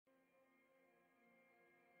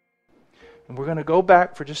And we're going to go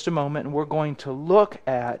back for just a moment and we're going to look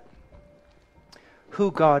at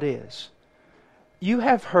who God is. You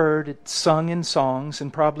have heard it sung in songs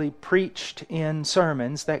and probably preached in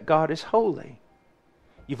sermons that God is holy.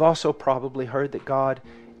 You've also probably heard that God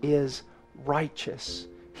is righteous.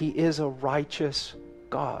 He is a righteous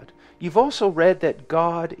God. You've also read that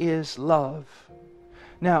God is love.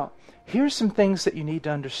 Now, here's some things that you need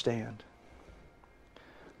to understand.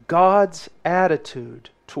 God's attitude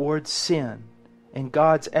towards sin and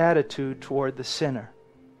God's attitude toward the sinner.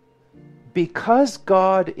 Because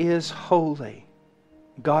God is holy,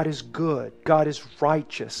 God is good, God is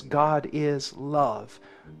righteous, God is love,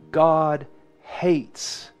 God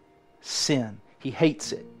hates sin. He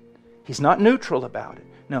hates it. He's not neutral about it.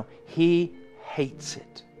 No, He hates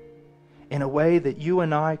it in a way that you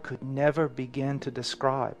and I could never begin to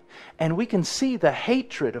describe. And we can see the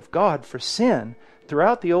hatred of God for sin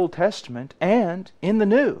throughout the Old Testament and in the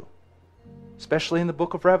New, especially in the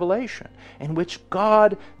book of Revelation, in which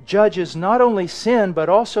God judges not only sin but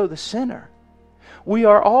also the sinner. We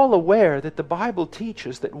are all aware that the Bible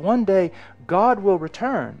teaches that one day God will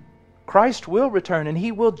return, Christ will return, and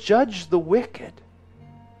He will judge the wicked.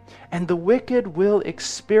 And the wicked will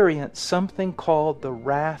experience something called the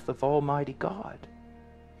wrath of Almighty God.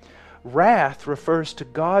 Wrath refers to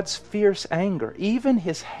God's fierce anger, even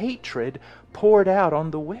His hatred poured out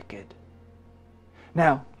on the wicked.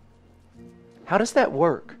 Now, how does that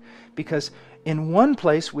work? Because in one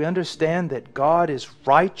place we understand that God is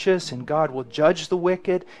righteous and God will judge the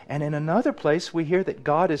wicked, and in another place we hear that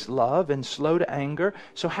God is love and slow to anger.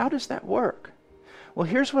 So how does that work? Well,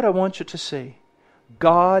 here's what I want you to see.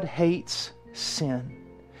 God hates sin,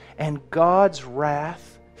 and God's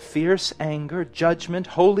wrath, fierce anger, judgment,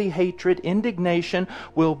 holy hatred, indignation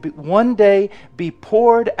will one day be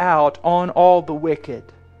poured out on all the wicked.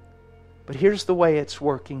 But here's the way it's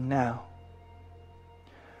working now.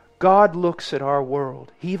 God looks at our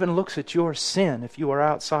world. He even looks at your sin if you are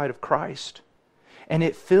outside of Christ. And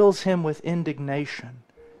it fills Him with indignation,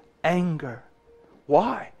 anger.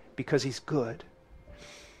 Why? Because He's good.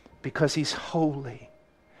 Because He's holy.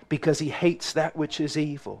 Because He hates that which is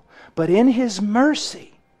evil. But in His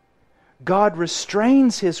mercy, God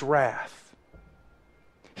restrains His wrath.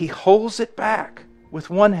 He holds it back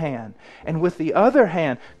with one hand. And with the other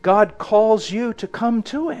hand, God calls you to come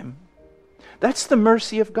to Him. That's the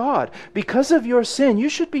mercy of God. Because of your sin, you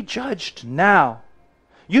should be judged now.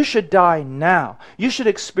 You should die now. You should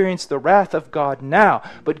experience the wrath of God now.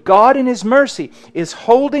 But God in His mercy is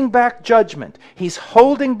holding back judgment. He's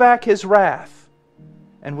holding back His wrath.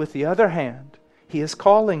 And with the other hand, He is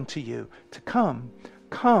calling to you to come.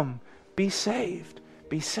 Come, be saved.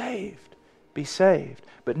 Be saved. Be saved.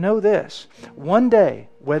 But know this, one day,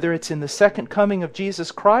 whether it's in the second coming of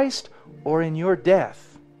Jesus Christ or in your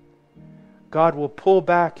death, God will pull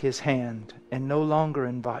back His hand and no longer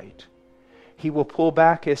invite. He will pull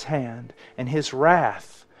back His hand, and His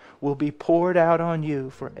wrath will be poured out on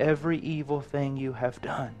you for every evil thing you have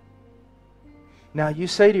done. Now you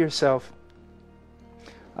say to yourself,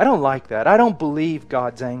 I don't like that. I don't believe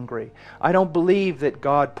God's angry. I don't believe that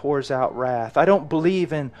God pours out wrath. I don't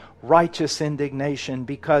believe in righteous indignation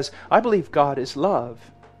because I believe God is love.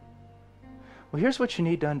 Well, here's what you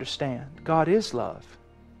need to understand. God is love.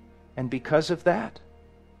 And because of that,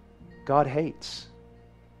 God hates.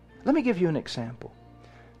 Let me give you an example.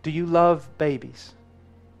 Do you love babies?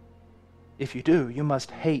 If you do, you must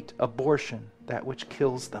hate abortion, that which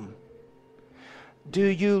kills them. Do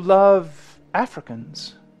you love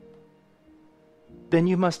Africans? Then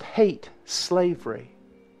you must hate slavery.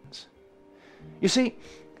 You see,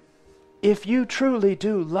 if you truly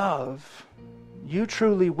do love, you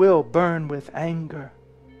truly will burn with anger.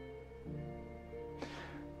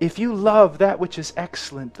 If you love that which is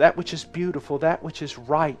excellent, that which is beautiful, that which is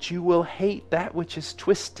right, you will hate that which is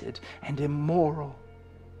twisted and immoral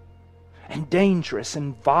and dangerous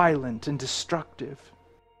and violent and destructive.